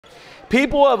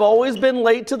People have always been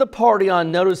late to the party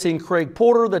on noticing Craig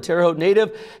Porter, the Terre Haute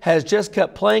native, has just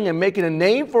kept playing and making a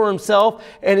name for himself,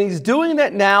 and he's doing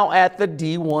that now at the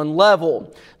D1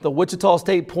 level. The Wichita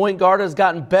State point guard has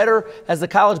gotten better as the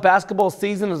college basketball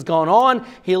season has gone on.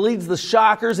 He leads the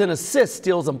Shockers in assists,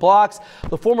 steals, and blocks.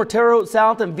 The former Terre Haute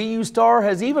South and VU star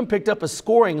has even picked up a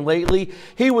scoring lately.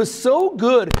 He was so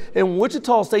good in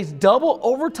Wichita State's double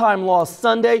overtime loss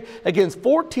Sunday against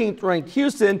 14th ranked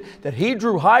Houston that he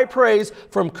drew high praise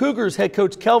from Cougars head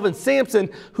coach Kelvin Sampson,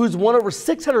 who's won over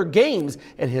 600 games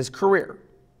in his career.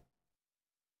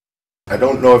 I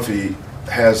don't know if he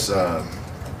has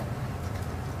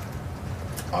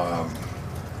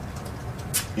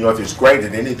if he's great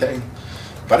at anything,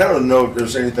 but I don't know if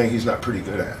there's anything he's not pretty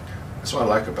good at. That's what I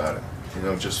like about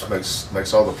it. Just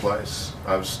makes all the plays.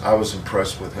 I was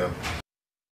impressed with him.